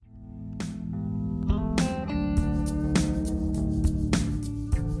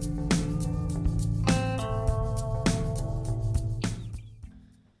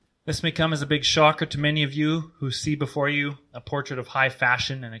This may come as a big shocker to many of you who see before you a portrait of high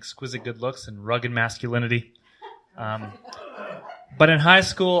fashion and exquisite good looks and rugged masculinity. But in high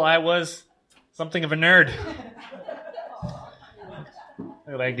school, I was something of a nerd. Look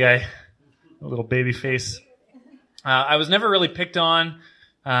at that guy, a little baby face. I was never really picked on,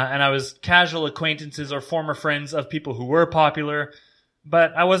 and I was casual acquaintances or former friends of people who were popular,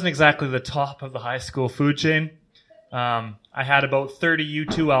 but I wasn't exactly the top of the high school food chain. I had about 30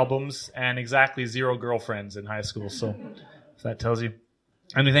 U2 albums and exactly 0 girlfriends in high school, so if that tells you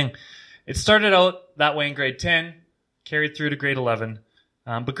anything. It started out that way in grade 10, carried through to grade 11,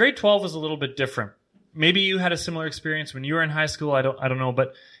 but grade 12 was a little bit different. Maybe you had a similar experience when you were in high school, I don't know,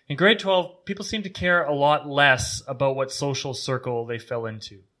 but in grade 12, people seemed to care a lot less about what social circle they fell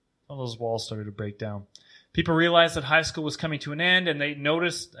into. All those walls started to break down. People realized that high school was coming to an end, and they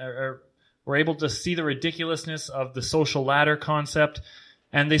noticed or were able to see the ridiculousness of the social ladder concept,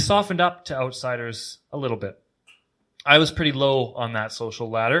 and they softened up to outsiders a little bit. I was pretty low on that social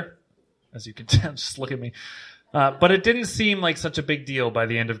ladder, as you can tell, just look at me. But it didn't seem like such a big deal by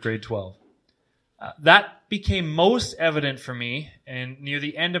the end of grade 12. That became most evident for me near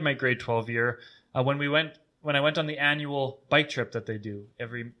the end of my grade 12 year when I went on the annual bike trip that they do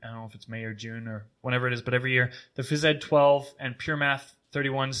every, I don't know if it's May or June or whenever it is, but every year, the Phys Ed 12 and Pure Math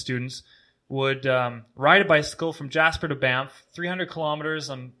 31 students would ride a bicycle from Jasper to Banff, 300 kilometers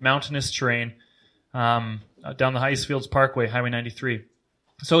on mountainous terrain down the Icefields Parkway, Highway 93.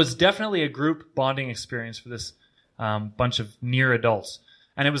 So it's definitely a group bonding experience for this bunch of near adults.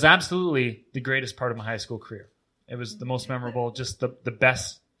 And it was absolutely the greatest part of my high school career. It was the most memorable, just the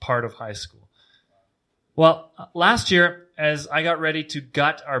best part of high school. Well, last year, as I got ready to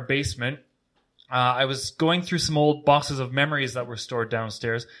gut our basement, I was going through some old boxes of memories that were stored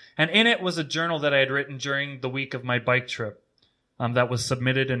downstairs. And in it was a journal that I had written during the week of my bike trip that was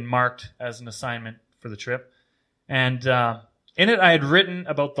submitted and marked as an assignment for the trip. And in it, I had written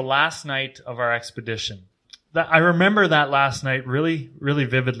about the last night of our expedition. I remember that last night really, really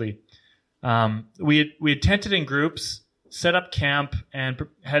vividly. We had tented in groups, set up camp, and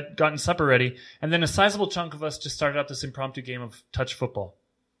had gotten supper ready. And then a sizable chunk of us just started out this impromptu game of touch football.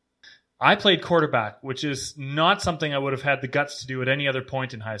 I played quarterback, which is not something I would have had the guts to do at any other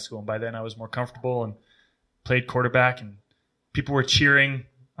point in high school. And by then I was more comfortable and played quarterback, and people were cheering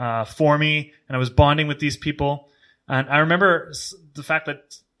for me, and I was bonding with these people. And I remember the fact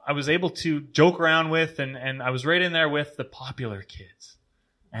that I was able to joke around with, and I was right in there with the popular kids.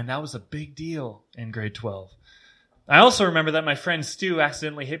 And that was a big deal in grade 12. I also remember that my friend Stu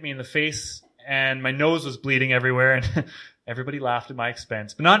accidentally hit me in the face, and my nose was bleeding everywhere, and everybody laughed at my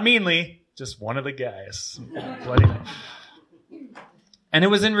expense. But not meanly, just one of the guys. Bloody night. And it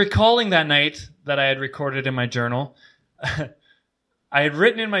was in recalling that night that I had recorded in my journal. I had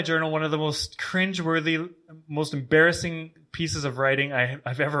written in my journal one of the most cringeworthy, most embarrassing pieces of writing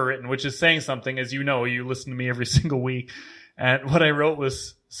I've ever written, which is saying something. As you know, you listen to me every single week. And what I wrote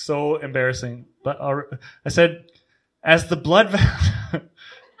was so embarrassing. But I said, as the blood...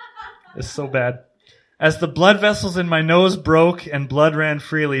 it's so bad. As the blood vessels in my nose broke and blood ran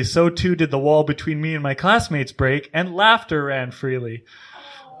freely, so too did the wall between me and my classmates break, and laughter ran freely.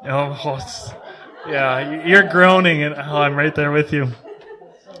 Yeah, you're groaning, and I'm right there with you.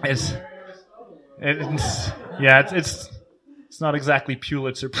 It's not exactly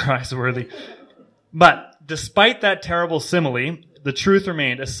Pulitzer Prize worthy. But despite that terrible simile, the truth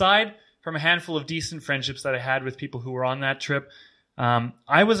remained. Aside from a handful of decent friendships that I had with people who were on that trip,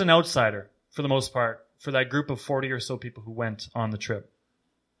 I was an outsider for the most part for that group of 40 or so people who went on the trip.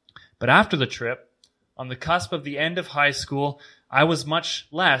 But after the trip, on the cusp of the end of high school, I was much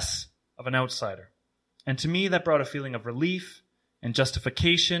less of an outsider. And to me, that brought a feeling of relief and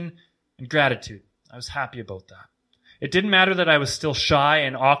justification and gratitude. I was happy about that. It didn't matter that I was still shy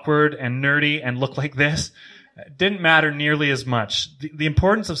and awkward and nerdy and looked like this. It didn't matter nearly as much. The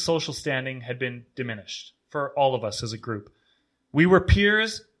importance of social standing had been diminished for all of us as a group. We were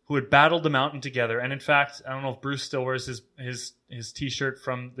peers who had battled the mountain together. And in fact, I don't know if Bruce still wears his T-shirt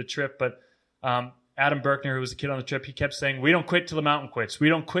from the trip, but Adam Berkner, who was a kid on the trip, he kept saying, "We don't quit till the mountain quits. We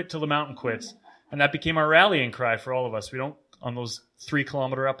don't quit till the mountain quits." And that became our rallying cry for all of us. We don't, on those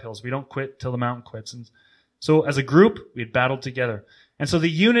 3-kilometer uphills, we don't quit till the mountain quits. And so as a group, we had battled together. And so the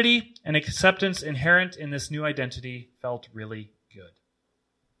unity and acceptance inherent in this new identity felt really good.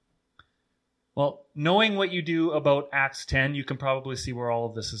 Well, knowing what you do about Acts 10, you can probably see where all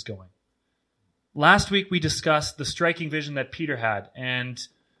of this is going. Last week, we discussed the striking vision that Peter had. And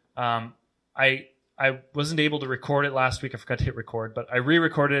I wasn't able to record it last week. I forgot to hit record, but I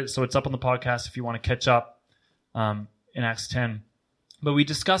re-recorded it, so it's up on the podcast if you want to catch up in Acts 10. But we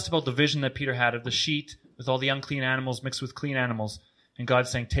discussed about the vision that Peter had of the sheet with all the unclean animals mixed with clean animals, and God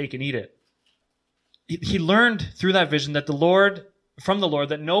saying, take and eat it. He learned through that vision that from the Lord,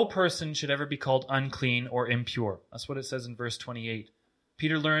 that no person should ever be called unclean or impure. That's what it says in verse 28.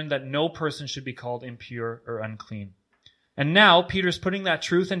 Peter learned that no person should be called impure or unclean. And now Peter's putting that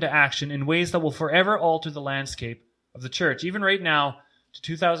truth into action in ways that will forever alter the landscape of the church, even right now to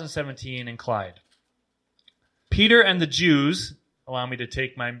 2017 in Clyde. Peter and the Jews, allow me to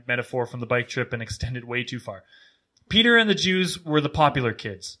take my metaphor from the bike trip and extend it way too far. Peter and the Jews were the popular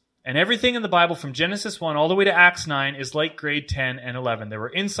kids. And everything in the Bible from Genesis 1 all the way to Acts 9 is like grade 10 and 11. There were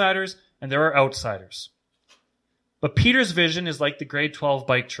insiders and there are outsiders. But Peter's vision is like the grade 12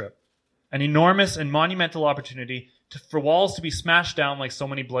 bike trip, an enormous and monumental opportunity for walls to be smashed down like so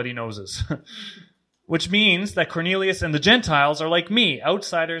many bloody noses. Which means that Cornelius and the Gentiles are like me,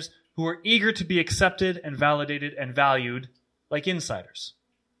 outsiders who are eager to be accepted and validated and valued like insiders.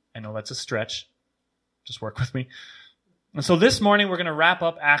 I know that's a stretch. Just work with me. And so this morning we're going to wrap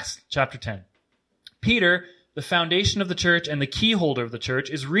up Acts chapter 10. Peter, the foundation of the church and the key holder of the church,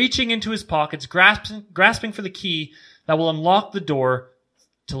 is reaching into his pockets, grasping for the key that will unlock the door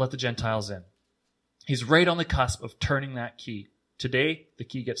to let the Gentiles in. He's right on the cusp of turning that key. Today, the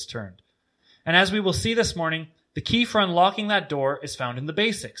key gets turned. And as we will see this morning, the key for unlocking that door is found in the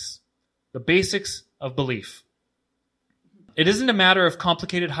basics of belief. It isn't a matter of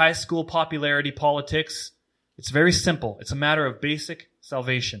complicated high school popularity politics. It's very simple. It's a matter of basic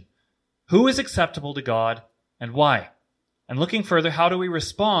salvation. Who is acceptable to God and why? And looking further, how do we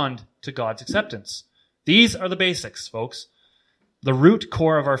respond to God's acceptance? These are the basics, folks. The root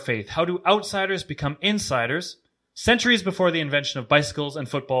core of our faith. How do outsiders become insiders centuries before the invention of bicycles and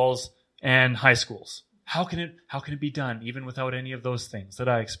footballs and high schools? How can it be done even without any of those things that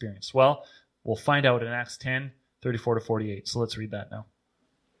I experienced? Well, we'll find out in Acts 10, 34 to 48. So let's read that now.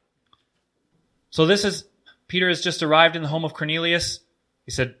 So Peter has just arrived in the home of Cornelius.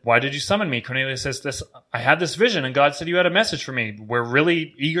 He said, why did you summon me? Cornelius says, I had this vision and God said you had a message for me. We're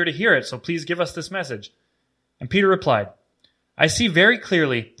really eager to hear it, so please give us this message. And Peter replied, I see very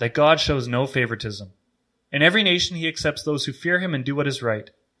clearly that God shows no favoritism. In every nation he accepts those who fear him and do what is right.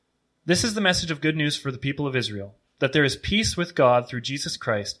 This is the message of good news for the people of Israel, that there is peace with God through Jesus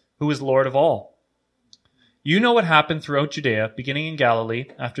Christ, who is Lord of all. You know what happened throughout Judea, beginning in Galilee,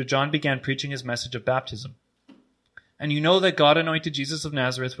 after John began preaching his message of baptism. And you know that God anointed Jesus of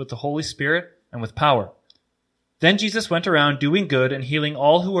Nazareth with the Holy Spirit and with power. Then Jesus went around doing good and healing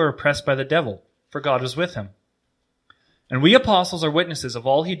all who were oppressed by the devil, for God was with him. And we apostles are witnesses of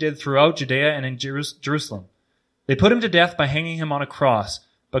all he did throughout Judea and in Jerusalem. They put him to death by hanging him on a cross,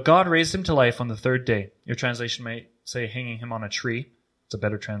 but God raised him to life on the third day. Your translation may say hanging him on a tree. It's a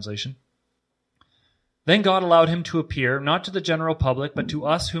better translation. Then God allowed him to appear, not to the general public, but to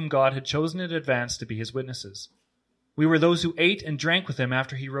us whom God had chosen in advance to be his witnesses. We were those who ate and drank with him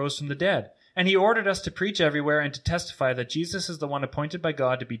after he rose from the dead. And he ordered us to preach everywhere and to testify that Jesus is the one appointed by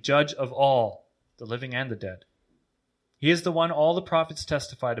God to be judge of all, the living and the dead. He is the one all the prophets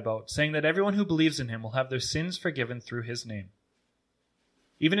testified about, saying that everyone who believes in him will have their sins forgiven through his name.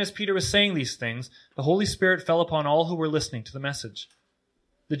 Even as Peter was saying these things, the Holy Spirit fell upon all who were listening to the message.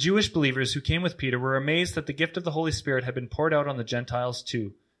 The Jewish believers who came with Peter were amazed that the gift of the Holy Spirit had been poured out on the Gentiles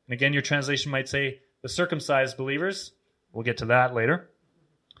too. And again, your translation might say, the circumcised believers. We'll get to that later.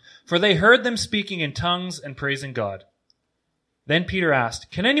 For they heard them speaking in tongues and praising God. Then Peter asked,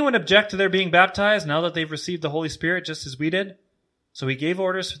 can anyone object to their being baptized now that they've received the Holy Spirit just as we did? So he gave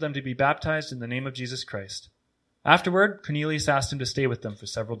orders for them to be baptized in the name of Jesus Christ. Afterward, Cornelius asked him to stay with them for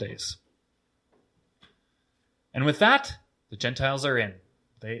several days. And with that, the Gentiles are in.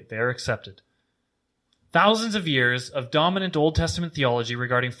 They are accepted. Thousands of years of dominant Old Testament theology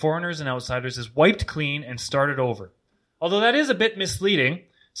regarding foreigners and outsiders is wiped clean and started over. Although that is a bit misleading,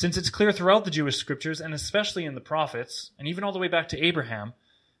 since it's clear throughout the Jewish scriptures, and especially in the prophets, and even all the way back to Abraham,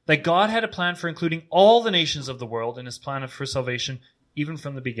 that God had a plan for including all the nations of the world in his plan for salvation, even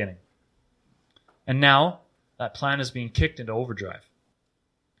from the beginning. And now, that plan is being kicked into overdrive.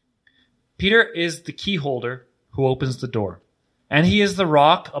 Peter is the key holder who opens the door. And he is the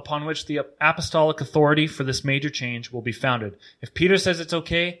rock upon which the apostolic authority for this major change will be founded. If Peter says it's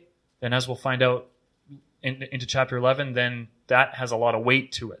okay, then as we'll find out into chapter 11, then that has a lot of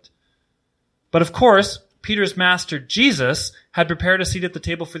weight to it. But of course, Peter's master, Jesus, had prepared a seat at the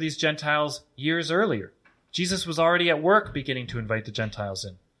table for these Gentiles years earlier. Jesus was already at work beginning to invite the Gentiles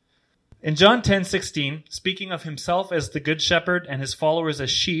in. In John 10:16, speaking of himself as the good shepherd and his followers as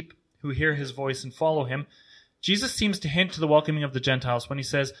sheep who hear his voice and follow him, Jesus seems to hint to the welcoming of the Gentiles when he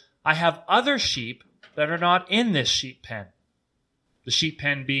says, I have other sheep that are not in this sheep pen. the sheep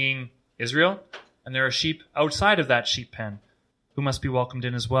pen being Israel, and there are sheep outside of that sheep pen who must be welcomed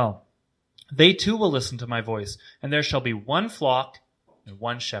in as well. They too will listen to my voice, and there shall be one flock and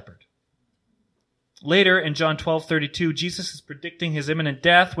one shepherd. Later in John 12:32, Jesus is predicting his imminent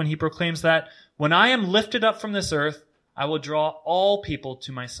death when he proclaims that, when I am lifted up from this earth, I will draw all people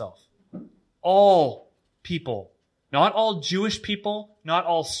to myself. All people. Not all Jewish people, not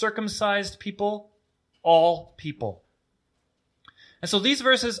all circumcised people, all people. And so these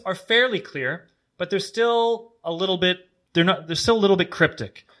verses are fairly clear, but they're still a little bit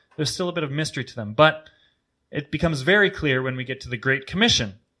cryptic. There's still a bit of mystery to them. But it becomes very clear when we get to the Great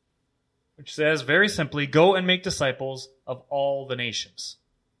Commission, which says very simply, go and make disciples of all the nations.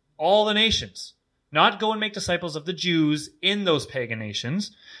 All the nations. Not go and make disciples of the Jews in those pagan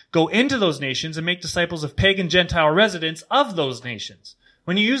nations. Go into those nations and make disciples of pagan Gentile residents of those nations.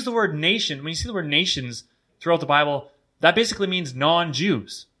 When you use the word nation, when you see the word nations throughout the Bible, that basically means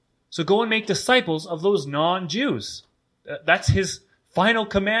non-Jews. So go and make disciples of those non-Jews. That's his final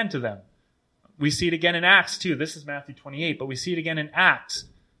command to them. We see it again in Acts too. This is Matthew 28, but we see it again in Acts.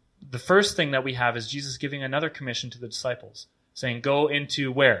 The first thing that we have is Jesus giving another commission to the disciples, saying, go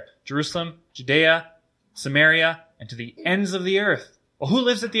into where? Jerusalem, Judea, Samaria, and to the ends of the earth. Well, who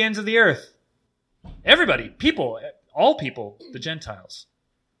lives at the ends of the earth? Everybody, people, all people, the Gentiles.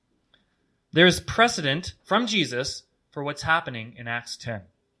 There is precedent from Jesus for what's happening in Acts 10.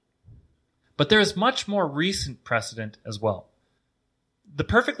 But there is much more recent precedent as well. The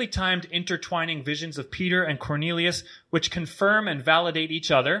perfectly timed intertwining visions of Peter and Cornelius, which confirm and validate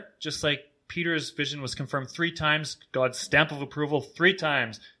each other, just like Peter's vision was confirmed 3 times, God's stamp of approval 3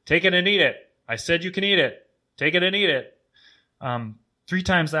 times. Take it and eat it. I said you can eat it. Take it and eat it. 3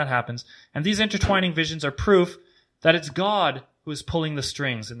 times that happens. And these intertwining visions are proof that it's God who is pulling the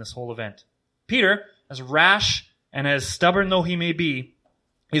strings in this whole event. Peter, as rash and as stubborn though he may be,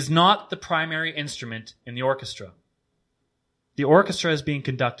 is not the primary instrument in the orchestra. The orchestra is being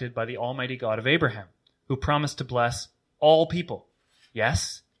conducted by the Almighty God of Abraham, who promised to bless all people.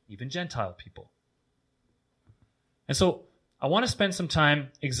 Yes, even Gentile people. And so I want to spend some time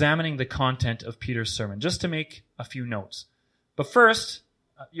examining the content of Peter's sermon, just to make a few notes. But first,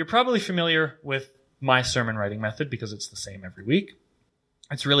 you're probably familiar with my sermon writing method because it's the same every week.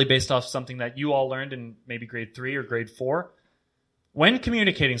 It's really based off something that you all learned in maybe grade 3 or grade 4. When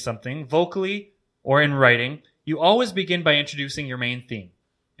communicating something, vocally or in writing, you always begin by introducing your main theme.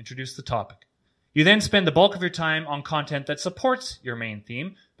 Introduce the topic. You then spend the bulk of your time on content that supports your main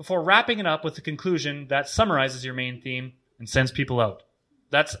theme before wrapping it up with a conclusion that summarizes your main theme and sends people out.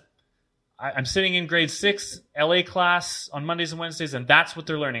 I'm sitting in grade 6 LA class on Mondays and Wednesdays, and that's what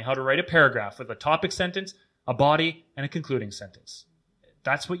they're learning, how to write a paragraph with a topic sentence, a body, and a concluding sentence.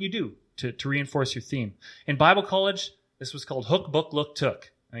 That's what you do to reinforce your theme. In Bible college, this was called hook, book, look,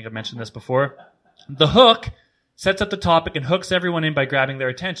 took. I think I've mentioned this before. The hook sets up the topic and hooks everyone in by grabbing their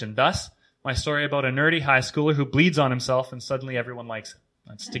attention. Thus, my story about a nerdy high schooler who bleeds on himself and suddenly everyone likes him.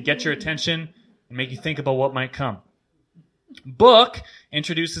 That's to get your attention and make you think about what might come. Book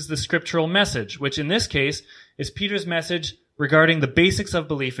introduces the scriptural message, which in this case is Peter's message regarding the basics of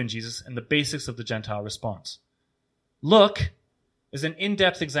belief in Jesus and the basics of the Gentile response. Look is an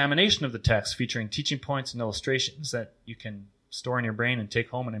in-depth examination of the text featuring teaching points and illustrations that you can store in your brain and take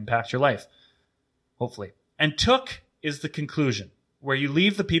home and impact your life, hopefully. And took is the conclusion, where you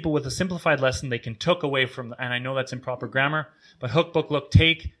leave the people with a simplified lesson they can took away from, and I know that's improper grammar, but hook, book, look,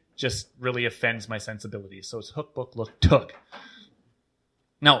 take just really offends my sensibilities. So it's hook, book, look, took.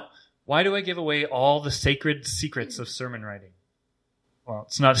 Now, why do I give away all the sacred secrets of sermon writing? Well,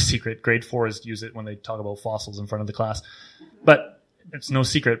 it's not a secret. Grade 4s use it when they talk about fossils in front of the class. But it's no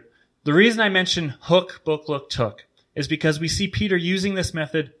secret. The reason I mention hook, book, look, took is because we see Peter using this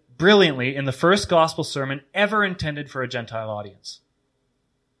method brilliantly in the first gospel sermon ever intended for a Gentile audience.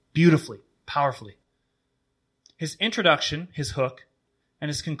 Beautifully, powerfully. His introduction, his hook, and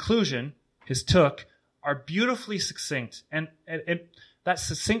his conclusion, his took, are beautifully succinct. And that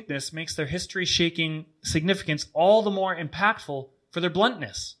succinctness makes their history-shaking significance all the more impactful for their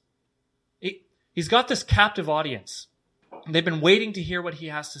bluntness. He's got this captive audience. They've been waiting to hear what he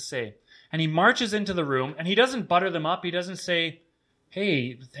has to say. And he marches into the room, and he doesn't butter them up. He doesn't say,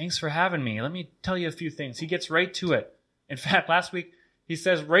 hey, thanks for having me. Let me tell you a few things. He gets right to it. In fact, last week, he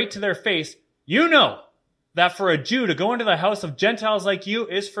says right to their face, you know that for a Jew to go into the house of Gentiles like you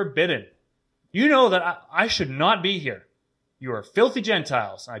is forbidden. You know that I should not be here. You are filthy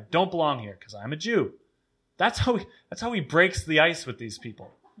Gentiles. I don't belong here because I'm a Jew. That's how he breaks the ice with these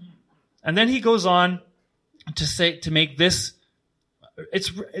people. And then he goes on to make this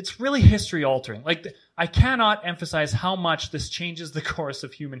it's really history altering. Like, I cannot emphasize how much this changes the course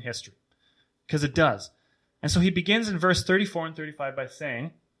of human history, because it does. And so he begins in verse 34 and 35 by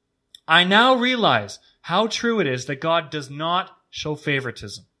saying, I now realize how true it is that God does not show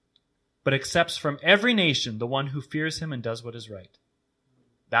favoritism, but accepts from every nation the one who fears him and does what is right.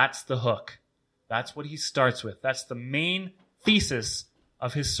 That's the hook. That's what he starts with. That's the main thesis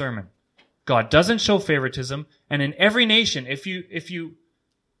of his sermon. God doesn't show favoritism, and in every nation, if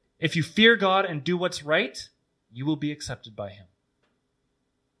you fear God and do what's right, you will be accepted by him.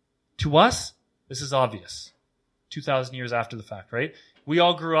 To us, this is obvious. 2,000 years after the fact, right? We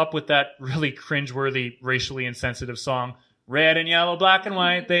all grew up with that really cringeworthy, racially insensitive song, red and yellow, black and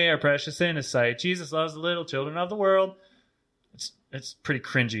white, they are precious in his sight. Jesus loves the little children of the world. It's pretty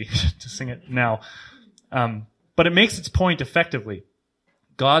cringy to sing it now. But it makes its point effectively.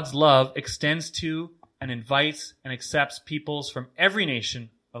 God's love extends to and invites and accepts peoples from every nation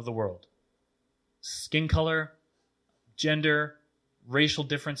of the world. Skin color, gender, racial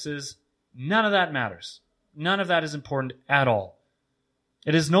differences, none of that matters. None of that is important at all.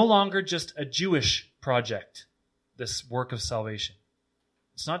 It is no longer just a Jewish project, this work of salvation.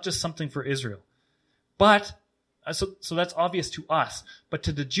 It's not just something for Israel. But, so that's obvious to us. But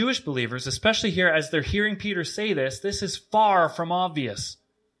to the Jewish believers, especially here as they're hearing Peter say this is far from obvious.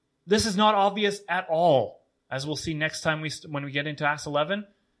 This is not obvious at all. As we'll see next time when we get into Acts 11,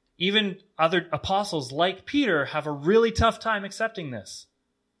 even other apostles like Peter have a really tough time accepting this.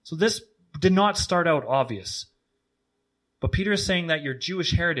 So this did not start out obvious. But Peter is saying that your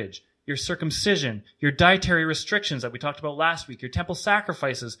Jewish heritage, your circumcision, your dietary restrictions that we talked about last week, your temple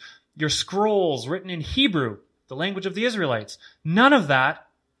sacrifices, your scrolls written in Hebrew, the language of the Israelites, none of that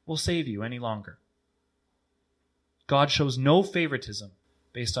will save you any longer. God shows no favoritism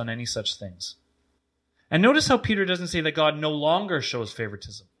based on any such things. And notice how Peter doesn't say that God no longer shows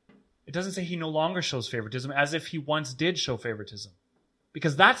favoritism. It doesn't say he no longer shows favoritism as if he once did show favoritism.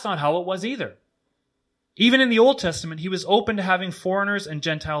 Because that's not how it was either. Even in the Old Testament, he was open to having foreigners and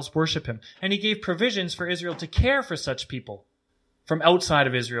Gentiles worship him. And he gave provisions for Israel to care for such people from outside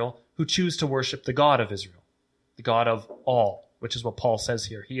of Israel who choose to worship the God of Israel. The God of all, which is what Paul says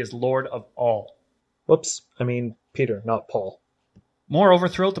here. He is Lord of all. Whoops, I mean Peter, not Paul. Moreover,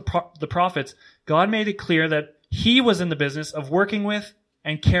 throughout the prophets, God made it clear that he was in the business of working with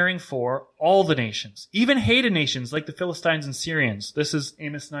and caring for all the nations, even hated nations like the Philistines and Syrians. This is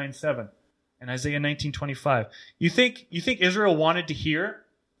Amos 9:7 and Isaiah 19:25. You think Israel wanted to hear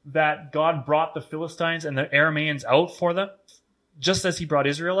that God brought the Philistines and the Arameans out for them, just as he brought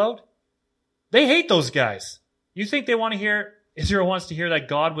Israel out? They hate those guys. You think Israel wants to hear that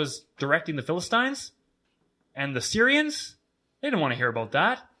God was directing the Philistines and the Syrians? They didn't want to hear about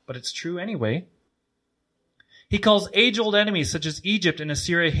that, but it's true anyway. He calls age-old enemies such as Egypt and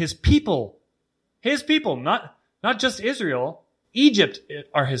Assyria his people. His people, not just Israel. Egypt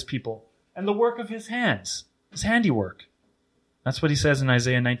are his people. And the work of his hands, his handiwork. That's what he says in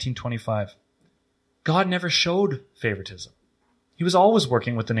Isaiah 19:25. God never showed favoritism. He was always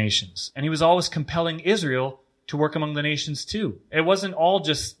working with the nations, and he was always compelling Israel to work among the nations too. It wasn't all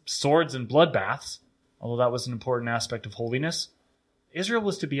just swords and bloodbaths, although that was an important aspect of holiness. Israel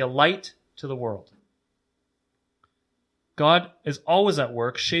was to be a light to the world. God is always at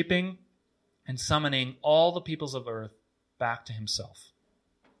work shaping and summoning all the peoples of earth back to himself.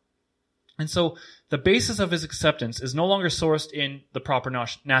 And so the basis of his acceptance is no longer sourced in the proper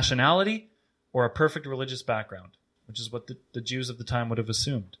nationality or a perfect religious background, which is what the Jews of the time would have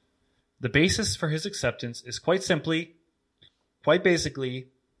assumed. The basis for his acceptance is quite basically,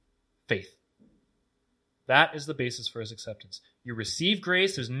 faith. That is the basis for his acceptance. You receive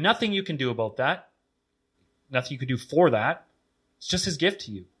grace. There's nothing you can do about that. Nothing you can do for that. It's just his gift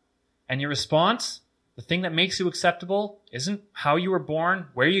to you. And your response, the thing that makes you acceptable, isn't how you were born,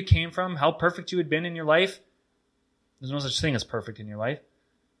 where you came from, how perfect you had been in your life. There's no such thing as perfect in your life.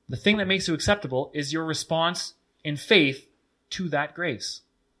 The thing that makes you acceptable is your response in faith to that grace.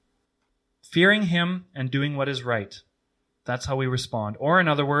 Fearing him and doing what is right. That's how we respond. Or in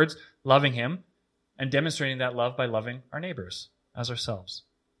other words, loving him and demonstrating that love by loving our neighbors as ourselves.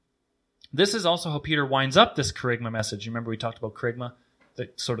 This is also how Peter winds up this kerygma message. You remember we talked about kerygma, the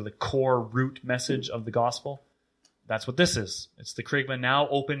sort of the core root message of the gospel. That's what this is. It's the kerygma now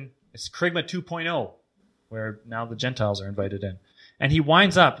open. It's kerygma 2.0, where now the Gentiles are invited in. And he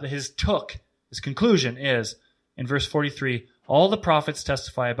winds up, his conclusion is, in verse 43, all the prophets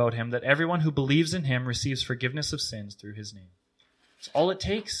testify about him that everyone who believes in him receives forgiveness of sins through his name. It's all it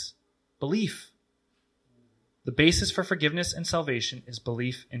takes. Belief. The basis for forgiveness and salvation is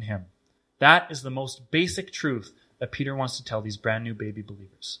belief in him. That is the most basic truth that Peter wants to tell these brand new baby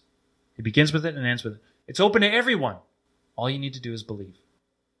believers. He begins with it and ends with it. It's open to everyone. All you need to do is believe.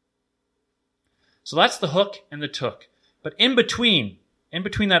 So that's the hook and the took. But in between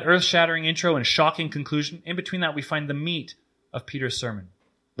that earth-shattering intro and shocking conclusion, in between that we find the meat of Peter's sermon.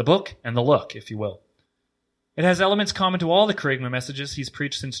 The book and the look, if you will. It has elements common to all the Kerygma messages he's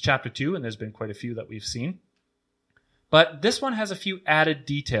preached since chapter 2, and there's been quite a few that we've seen. But this one has a few added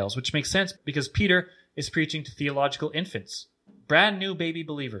details, which makes sense because Peter is preaching to theological infants, brand new baby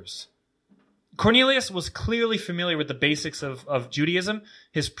believers. Cornelius was clearly familiar with the basics of Judaism.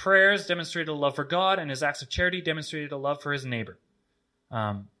 His prayers demonstrated a love for God, and his acts of charity demonstrated a love for his neighbor.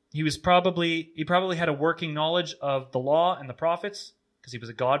 He probably had a working knowledge of the law and the prophets, because he was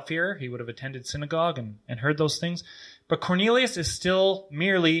a God-fearer. He would have attended synagogue and heard those things. But Cornelius is still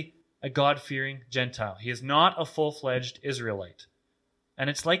merely a God-fearing Gentile. He is not a full-fledged Israelite. And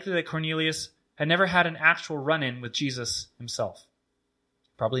it's likely that Cornelius had never had an actual run-in with Jesus himself.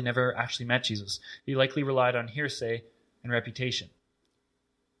 Probably never actually met Jesus. He likely relied on hearsay and reputation.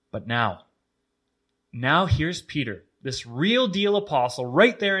 But now here's Peter, this real deal apostle,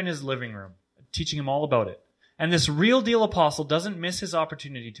 right there in his living room, teaching him all about it. And this real deal apostle doesn't miss his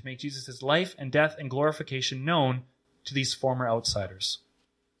opportunity to make Jesus' life and death and glorification known to these former outsiders.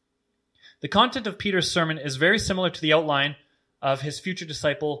 The content of Peter's sermon is very similar to the outline of his future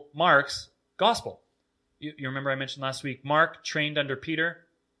disciple Mark's gospel. You remember I mentioned last week, Mark trained under Peter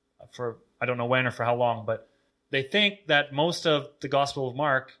for I don't know when or for how long, but they think that most of the Gospel of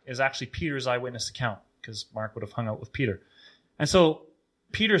Mark is actually Peter's eyewitness account, because Mark would have hung out with Peter. And so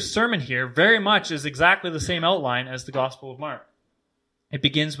Peter's sermon here very much is exactly the same outline as the Gospel of Mark. It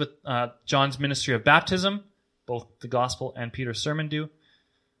begins with John's ministry of baptism, both the Gospel and Peter's sermon do,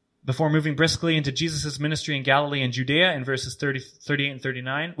 before moving briskly into Jesus' ministry in Galilee and Judea in verses 38 and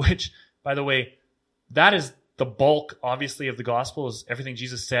 39, which, by the way, that is the bulk, obviously, of the Gospel, is everything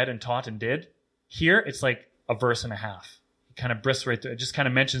Jesus said and taught and did. Here, it's like a verse and a half. He kind of brisks right through. It just kind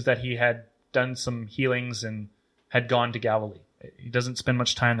of mentions that he had done some healings and had gone to Galilee. He doesn't spend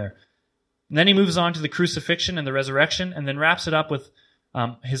much time there. And then he moves on to the crucifixion and the resurrection, and then wraps it up with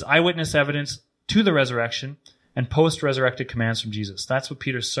his eyewitness evidence to the resurrection and post-resurrected commands from Jesus. That's what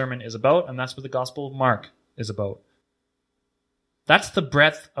Peter's sermon is about, and that's what the Gospel of Mark is about. That's the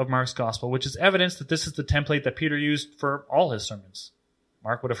breadth of Mark's gospel, which is evidence that this is the template that Peter used for all his sermons.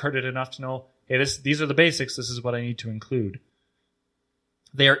 Mark would have heard it enough to know, hey, these are the basics, this is what I need to include.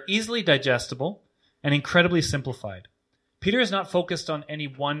 They are easily digestible and incredibly simplified. Peter is not focused on any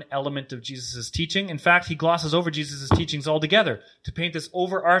one element of Jesus' teaching. In fact, he glosses over Jesus' teachings altogether to paint this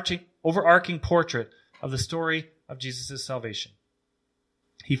overarching portrait of the story of Jesus' salvation.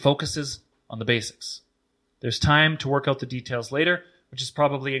 He focuses on the basics. There's time to work out the details later, which is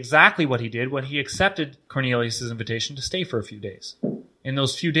probably exactly what he did when he accepted Cornelius' invitation to stay for a few days. In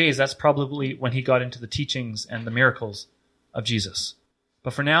those few days, that's probably when he got into the teachings and the miracles of Jesus.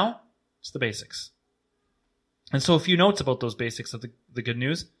 But for now, it's the basics. And so a few notes about those basics of the good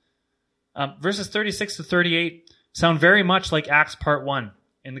news. Verses 36 to 38 sound very much like Acts part 1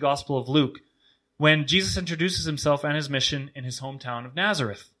 in the Gospel of Luke, when Jesus introduces himself and his mission in his hometown of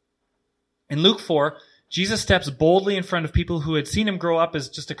Nazareth. In Luke 4, Jesus steps boldly in front of people who had seen him grow up as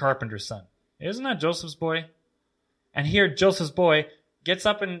just a carpenter's son. Isn't that Joseph's boy? And here, Joseph's boy gets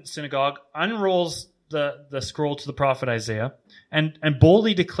up in synagogue, unrolls the scroll to the prophet Isaiah, and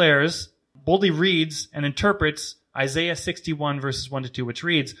boldly reads and interprets Isaiah 61 verses 1 to 2, which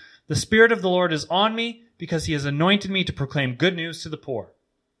reads, "The Spirit of the Lord is on me because he has anointed me to proclaim good news to the poor."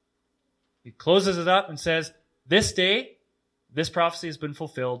 He closes it up and says, "This day, this prophecy has been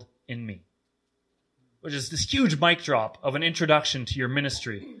fulfilled in me." Which is this huge mic drop of an introduction to your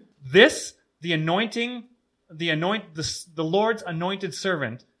ministry. This, the Lord's anointed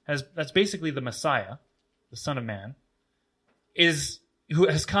servant, that's basically the Messiah, the Son of Man, who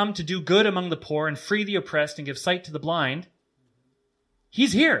has come to do good among the poor and free the oppressed and give sight to the blind.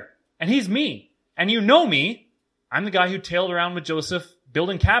 He's here, and he's me. And you know me. I'm the guy who tailed around with Joseph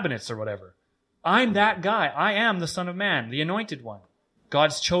building cabinets or whatever. I'm that guy. I am the Son of Man, the anointed one,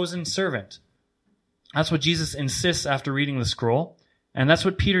 God's chosen servant. That's what Jesus insists after reading the scroll. And that's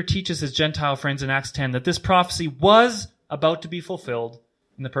what Peter teaches his Gentile friends in Acts 10, that this prophecy was about to be fulfilled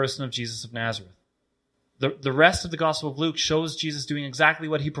in the person of Jesus of Nazareth. The rest of the Gospel of Luke shows Jesus doing exactly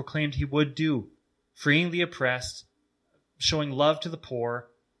what he proclaimed he would do, freeing the oppressed, showing love to the poor,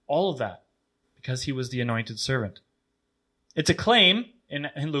 all of that, because he was the anointed servant. It's a claim in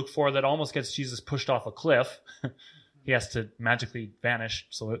Luke 4 that almost gets Jesus pushed off a cliff. He has to magically vanish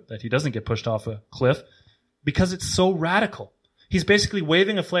so that he doesn't get pushed off a cliff, because it's so radical. He's basically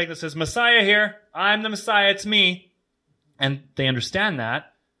waving a flag that says, "Messiah here. I'm the Messiah. It's me." And they understand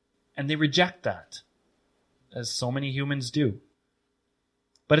that, and they reject that, as so many humans do.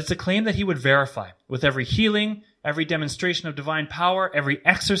 But it's a claim that he would verify with every healing, every demonstration of divine power, every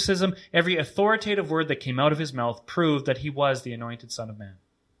exorcism, every authoritative word that came out of his mouth proved that he was the anointed Son of Man,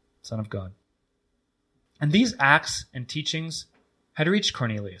 Son of God. And these acts and teachings had reached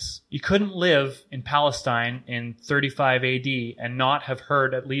Cornelius. You couldn't live in Palestine in 35 AD and not have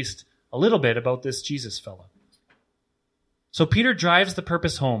heard at least a little bit about this Jesus fellow. So Peter drives the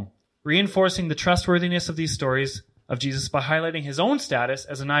purpose home, reinforcing the trustworthiness of these stories of Jesus by highlighting his own status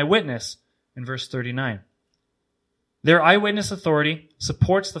as an eyewitness in verse 39. Their eyewitness authority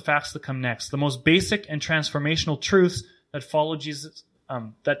supports the facts that come next, the most basic and transformational truths that follow Jesus,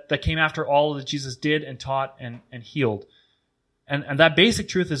 that came after all that Jesus did and taught and healed. And that basic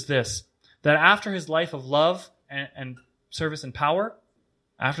truth is this, that after his life of love and service and power,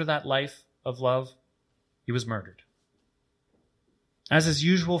 after that life of love, he was murdered. As is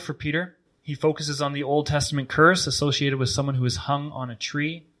usual for Peter, he focuses on the Old Testament curse associated with someone who is hung on a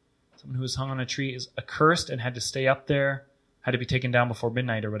tree. Someone who is hung on a tree is accursed and had to stay up there, had to be taken down before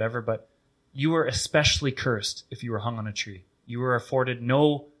midnight or whatever, but you were especially cursed if you were hung on a tree. You were afforded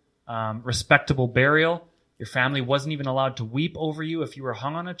no respectable burial. Your family wasn't even allowed to weep over you. If you were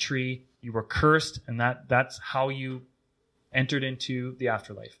hung on a tree, you were cursed, and that's how you entered into the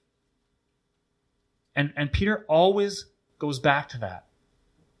afterlife. And Peter always goes back to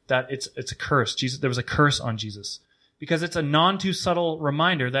that it's a curse. There was a curse on Jesus, because it's a none too subtle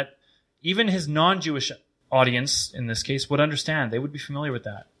reminder that even his non-Jewish audience, in this case, would understand. They would be familiar with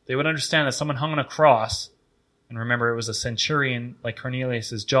that. They would understand that someone hung on a cross, and remember it was a centurion like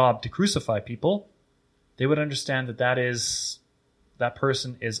Cornelius' job to crucify people. They would understand that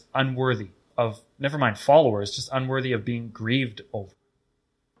person is unworthy of, never mind followers, just unworthy of being grieved over.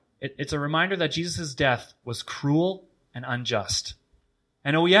 It's a reminder that Jesus' death was cruel and unjust.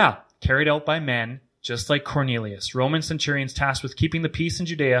 And oh yeah, carried out by men, just like Cornelius, Roman centurions tasked with keeping the peace in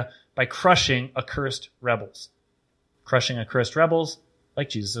Judea by crushing accursed rebels. Crushing accursed rebels like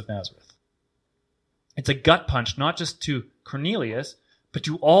Jesus of Nazareth. It's a gut punch, not just to Cornelius, but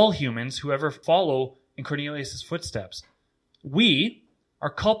to all humans who ever follow in Cornelius' footsteps. We are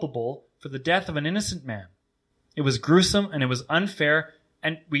culpable for the death of an innocent man. It was gruesome and it was unfair,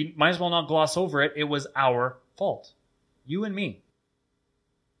 and we might as well not gloss over it. It was our fault. You and me.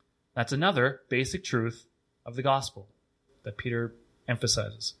 That's another basic truth of the gospel that Peter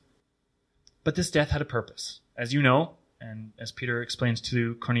emphasizes. But this death had a purpose, as you know, and as Peter explains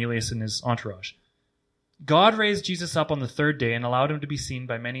to Cornelius and his entourage. God raised Jesus up on the third day and allowed him to be seen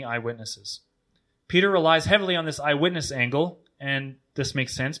by many eyewitnesses. Peter relies heavily on this eyewitness angle, and this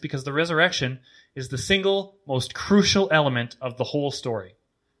makes sense because the resurrection is the single most crucial element of the whole story.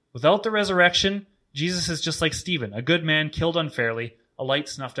 Without the resurrection, Jesus is just like Stephen, a good man killed unfairly, a light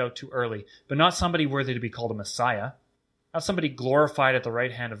snuffed out too early, but not somebody worthy to be called a Messiah, not somebody glorified at the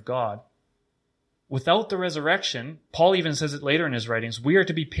right hand of God. Without the resurrection, Paul even says it later in his writings, we are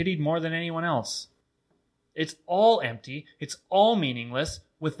to be pitied more than anyone else. It's all empty, it's all meaningless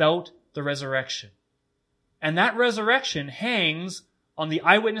without the resurrection. And that resurrection hangs on the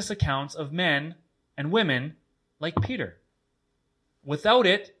eyewitness accounts of men and women like Peter. Without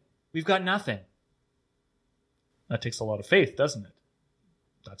it, we've got nothing. That takes a lot of faith, doesn't it?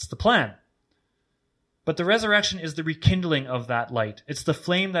 That's the plan. But the resurrection is the rekindling of that light. It's the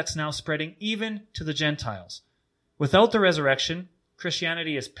flame that's now spreading even to the Gentiles. Without the resurrection,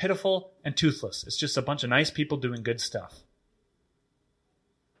 Christianity is pitiful and toothless. It's just a bunch of nice people doing good stuff.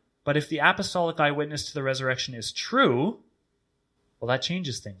 But if the apostolic eyewitness to the resurrection is true, well, that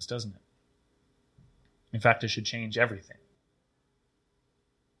changes things, doesn't it? In fact, it should change everything.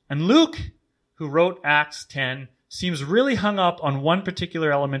 And Luke, who wrote Acts 10, seems really hung up on one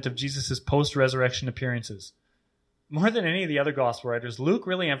particular element of Jesus' post-resurrection appearances. More than any of the other gospel writers, Luke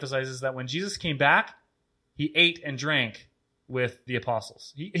really emphasizes that when Jesus came back, he ate and drank with the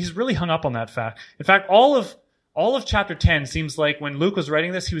apostles. He's really hung up on that fact. In fact, all of chapter 10 seems like when Luke was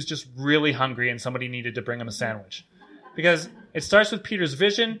writing this, he was just really hungry and somebody needed to bring him a sandwich. Because it starts with Peter's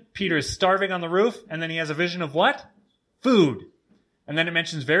vision. Peter is starving on the roof, and then he has a vision of what? Food. And then it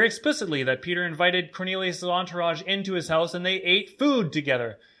mentions very explicitly that Peter invited Cornelius' entourage into his house and they ate food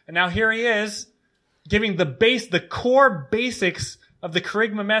together. And now here he is giving the core basics of the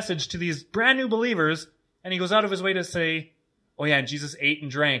Kerygma message to these brand new believers. And he goes out of his way to say, oh yeah, and Jesus ate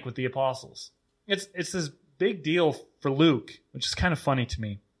and drank with the apostles. It's this big deal for Luke, which is kind of funny to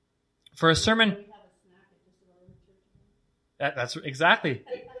me. For a sermon, that's exactly.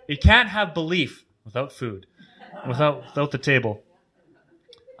 You can't have belief without food, without the table.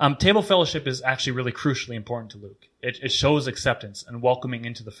 Table fellowship is actually really crucially important to Luke. It shows acceptance and welcoming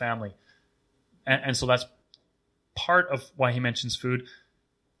into the family. And so that's part of why he mentions food.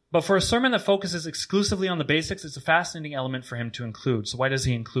 But for a sermon that focuses exclusively on the basics, it's a fascinating element for him to include. So why does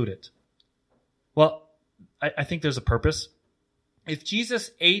he include it? Well, I think there's a purpose. If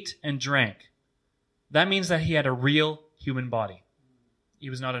Jesus ate and drank, that means that he had a real human body. He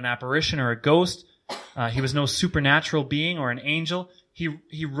was not an apparition or a ghost. He was no supernatural being or an angel.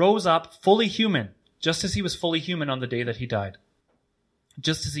 He rose up fully human, just as he was fully human on the day that he died.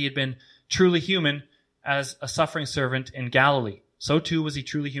 Just as he had been truly human as a suffering servant in Galilee, so too was he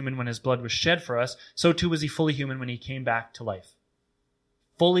truly human when his blood was shed for us. So too was he fully human when he came back to life.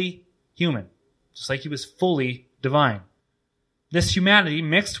 Fully human, just like he was fully divine. This humanity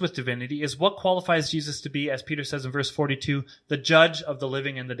mixed with divinity is what qualifies Jesus to be, as Peter says in verse 42, the judge of the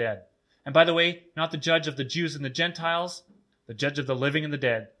living and the dead. And by the way, not the judge of the Jews and the Gentiles, the judge of the living and the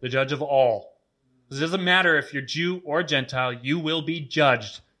dead, the judge of all. It doesn't matter if you're Jew or Gentile, you will be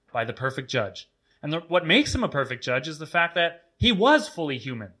judged by the perfect judge. And what makes him a perfect judge is the fact that he was fully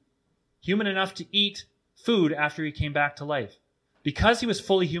human enough to eat food after he came back to life. Because he was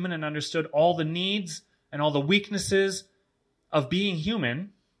fully human and understood all the needs and all the weaknesses of being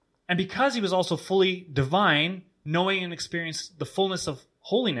human, and because he was also fully divine, knowing and experienced the fullness of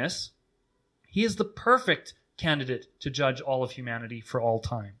holiness, he is the perfect candidate to judge all of humanity for all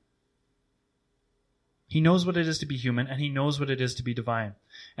time. He knows what it is to be human, and he knows what it is to be divine.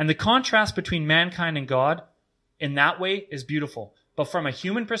 And the contrast between mankind and God in that way is beautiful. But from a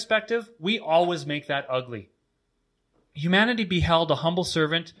human perspective, we always make that ugly. Humanity beheld a humble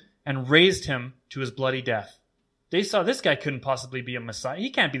servant and raised him to his bloody death. They saw this guy couldn't possibly be a Messiah. He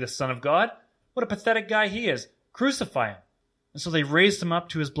can't be the Son of God. What a pathetic guy he is. Crucify him. And so they raised him up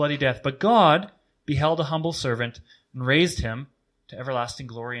to his bloody death. But God beheld a humble servant and raised him to everlasting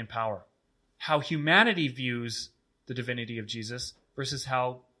glory and power. How humanity views the divinity of Jesus versus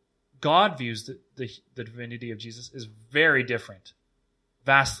how God views the divinity of Jesus is very different.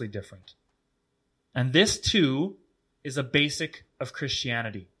 Vastly different. And this too is a basic of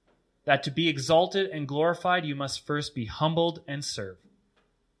Christianity. That to be exalted and glorified, you must first be humbled and serve.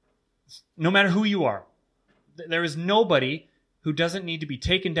 No matter who you are. There is nobody who doesn't need to be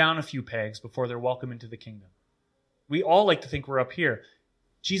taken down a few pegs before they're welcome into the kingdom. We all like to think we're up here.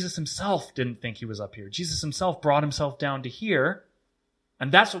 Jesus himself didn't think he was up here. Jesus himself brought himself down to here,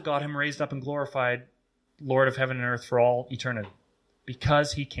 and that's what got him raised up and glorified, Lord of heaven and earth for all eternity,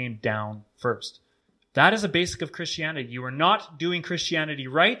 because he came down first. That is a basic of Christianity. You are not doing Christianity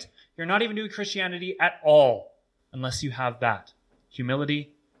right. You're not even doing Christianity at all unless you have that,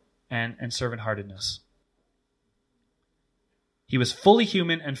 humility and servant-heartedness. He was fully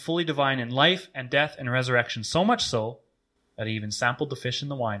human and fully divine in life and death and resurrection, so much so that he even sampled the fish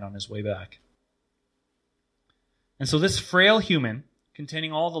and the wine on his way back. And so this frail human,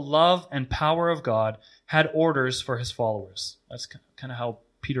 containing all the love and power of God, had orders for his followers. That's kind of how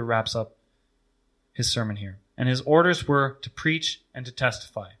Peter wraps up his sermon here. And his orders were to preach and to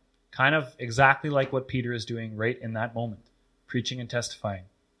testify. Kind of exactly like what Peter is doing right in that moment. Preaching and testifying.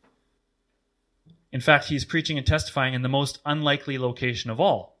 In fact, he's preaching and testifying in the most unlikely location of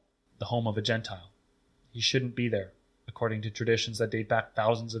all, the home of a Gentile. He shouldn't be there, according to traditions that date back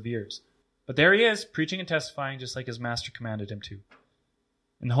thousands of years. But there he is, preaching and testifying just like his master commanded him to.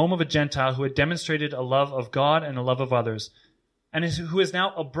 In the home of a Gentile who had demonstrated a love of God and a love of others, and who is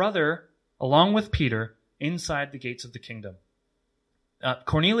now a brother, along with Peter, inside the gates of the kingdom.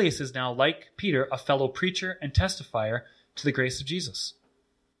 Cornelius is now, like Peter, a fellow preacher and testifier to the grace of Jesus.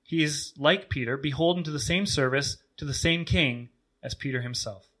 He is, like Peter, beholden to the same service, to the same king as Peter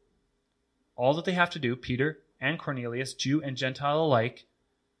himself. All that they have to do, Peter and Cornelius, Jew and Gentile alike,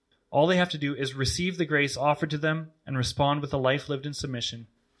 all they have to do is receive the grace offered to them and respond with a life lived in submission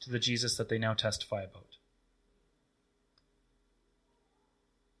to the Jesus that they now testify about.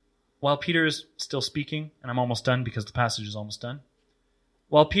 While Peter is still speaking, and I'm almost done because the passage is almost done.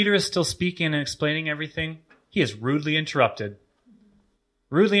 While Peter is still speaking and explaining everything, he is rudely interrupted.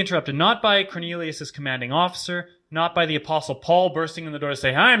 Rudely interrupted, not by Cornelius' commanding officer, not by the Apostle Paul bursting in the door to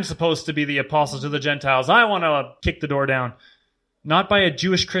say, I'm supposed to be the apostle to the Gentiles. I want to kick the door down. Not by a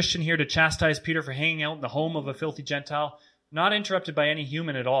Jewish Christian here to chastise Peter for hanging out in the home of a filthy Gentile. Not interrupted by any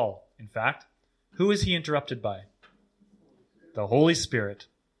human at all, in fact. Who is he interrupted by? The Holy Spirit.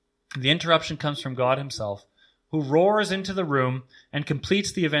 The interruption comes from God himself, who roars into the room and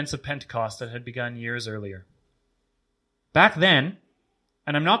completes the events of Pentecost that had begun years earlier. Back then,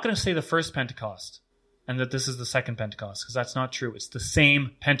 and I'm not going to say the first Pentecost, and that this is the second Pentecost, because that's not true. It's the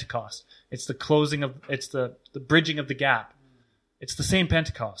same Pentecost. It's the closing of, it's the bridging of the gap. It's the same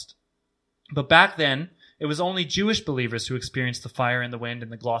Pentecost. But back then, it was only Jewish believers who experienced the fire and the wind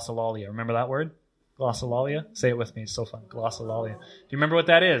and the glossolalia. Remember that word? Glossolalia? Say it with me. It's so fun. Glossolalia. Do you remember what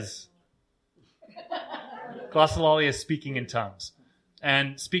that is? Glossolalia is speaking in tongues.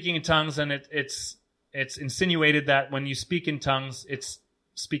 And speaking in tongues, and it's insinuated that when you speak in tongues, it's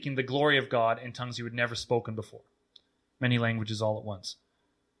speaking the glory of God in tongues you had never spoken before. Many languages all at once.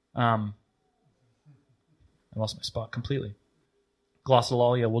 I lost my spot completely.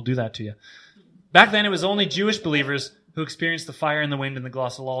 Glossolalia will do that to you. Back then, it was only Jewish believers who experienced the fire and the wind and the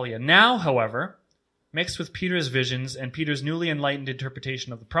glossolalia. Now, however, mixed with Peter's visions and Peter's newly enlightened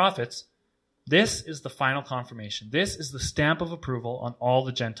interpretation of the prophets, this is the final confirmation. This is the stamp of approval on all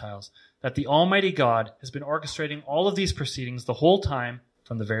the Gentiles, that the Almighty God has been orchestrating all of these proceedings the whole time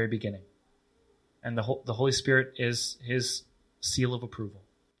from the very beginning. And the Holy Spirit is his seal of approval.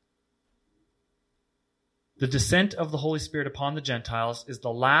 The descent of the Holy Spirit upon the Gentiles is the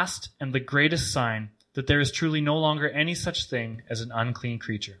last and the greatest sign that there is truly no longer any such thing as an unclean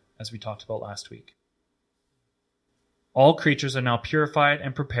creature, as we talked about last week. All creatures are now purified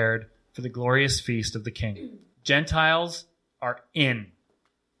and prepared for the glorious feast of the King. Gentiles are in.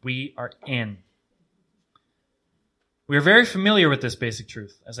 We are in. We are very familiar with this basic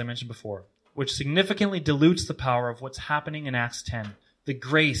truth, as I mentioned before, which significantly dilutes the power of what's happening in Acts 10, the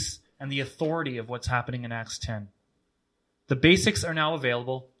grace and the authority of what's happening in Acts 10. The basics are now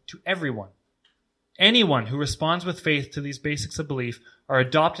available to everyone. Anyone who responds with faith to these basics of belief are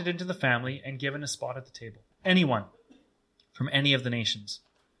adopted into the family and given a spot at the table. Anyone from any of the nations.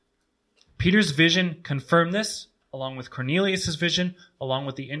 Peter's vision confirmed this, along with Cornelius' vision, along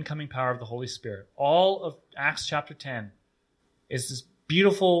with the incoming power of the Holy Spirit. All of Acts chapter 10 is this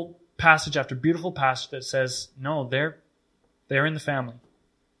beautiful passage after beautiful passage that says, no, they're in the family.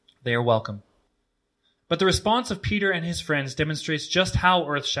 They are welcome. But the response of Peter and his friends demonstrates just how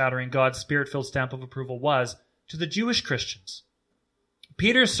earth-shattering God's Spirit-filled stamp of approval was to the Jewish Christians.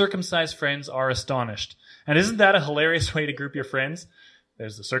 Peter's circumcised friends are astonished. And isn't that a hilarious way to group your friends?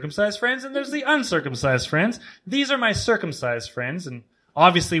 There's the circumcised friends and there's the uncircumcised friends. These are my circumcised friends. And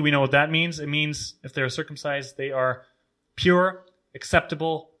obviously we know what that means. It means if they're circumcised, they are pure,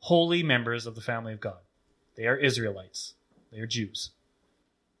 acceptable, holy members of the family of God. They are Israelites. They are Jews.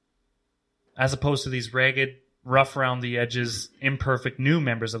 As opposed to these ragged, rough around the edges, imperfect new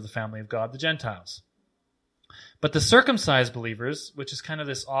members of the family of God, the Gentiles. But the circumcised believers, which is kind of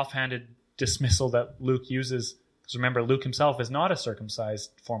this offhanded dismissal that Luke uses, because remember, Luke himself is not a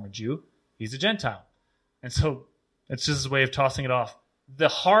circumcised former Jew. He's a Gentile. And so it's just his way of tossing it off. The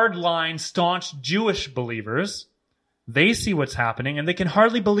hard-line, staunch Jewish believers, they see what's happening, and they can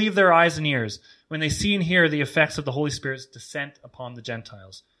hardly believe their eyes and ears when they see and hear the effects of the Holy Spirit's descent upon the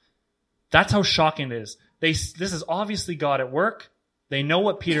Gentiles. That's how shocking it is. This is obviously God at work. They know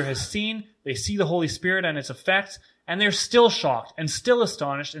what Peter has seen. They see the Holy Spirit and its effects, and they're still shocked and still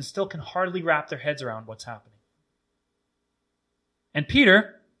astonished and still can hardly wrap their heads around what's happening. And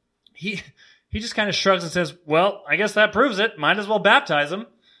Peter, he just kind of shrugs and says, well, I guess that proves it. Might as well baptize them.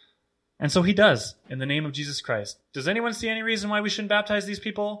 And so he does, in the name of Jesus Christ. Does anyone see any reason why we shouldn't baptize these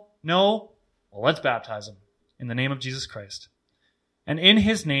people? No? Well, let's baptize them in the name of Jesus Christ. And in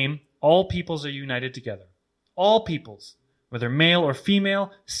his name, all peoples are united together. All peoples, whether male or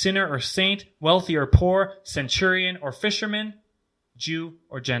female, sinner or saint, wealthy or poor, centurion or fisherman, Jew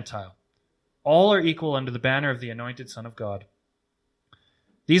or Gentile. All are equal under the banner of the anointed Son of God.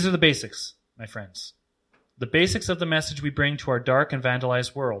 These are the basics, my friends. The basics of the message we bring to our dark and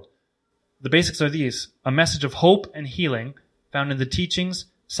vandalized world. The basics are these: a message of hope and healing found in the teachings,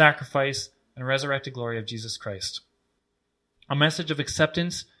 sacrifice, and resurrected glory of Jesus Christ. A message of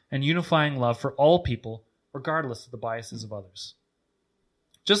acceptance and unifying love for all people, regardless of the biases of others.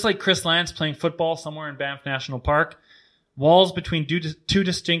 Just like Chris Lance playing football somewhere in Banff National Park, walls between two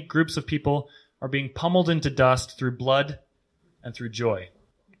distinct groups of people are being pummeled into dust through blood and through joy.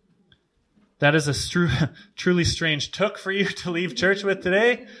 That is a truly strange took for you to leave church with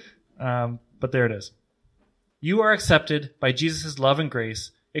today, but there it is. You are accepted by Jesus' love and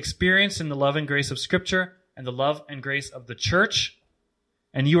grace, experienced in the love and grace of Scripture and the love and grace of the church,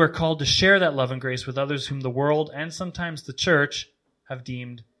 and you are called to share that love and grace with others whom the world and sometimes the church have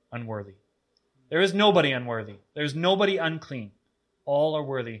deemed unworthy. There is nobody unworthy. There is nobody unclean. All are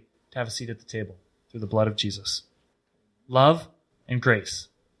worthy to have a seat at the table through the blood of Jesus. Love and grace.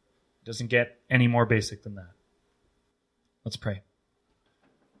 It doesn't get any more basic than that. Let's pray.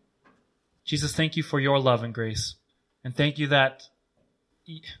 Jesus, thank you for your love and grace. And thank you that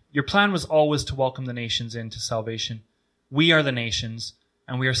your plan was always to welcome the nations into salvation. We are the nations,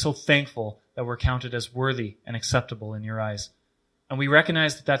 and we are so thankful that we're counted as worthy and acceptable in your eyes. And we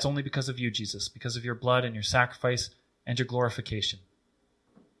recognize that that's only because of you, Jesus, because of your blood and your sacrifice and your glorification.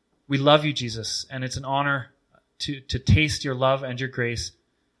 We love you, Jesus, and it's an honor to taste your love and your grace,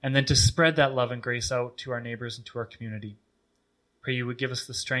 and then to spread that love and grace out to our neighbors and to our community. Pray you would give us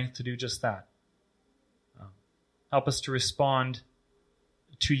the strength to do just that. Help us to respond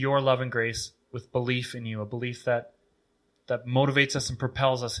to your love and grace with belief in you, a belief that motivates us and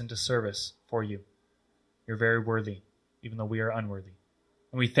propels us into service for you. You're very worthy, even though we are unworthy.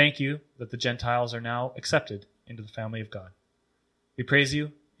 And we thank you that the Gentiles are now accepted into the family of God. We praise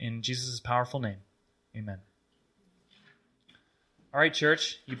you in Jesus' powerful name. Amen. All right,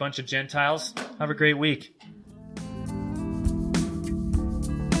 church, you bunch of Gentiles, have a great week.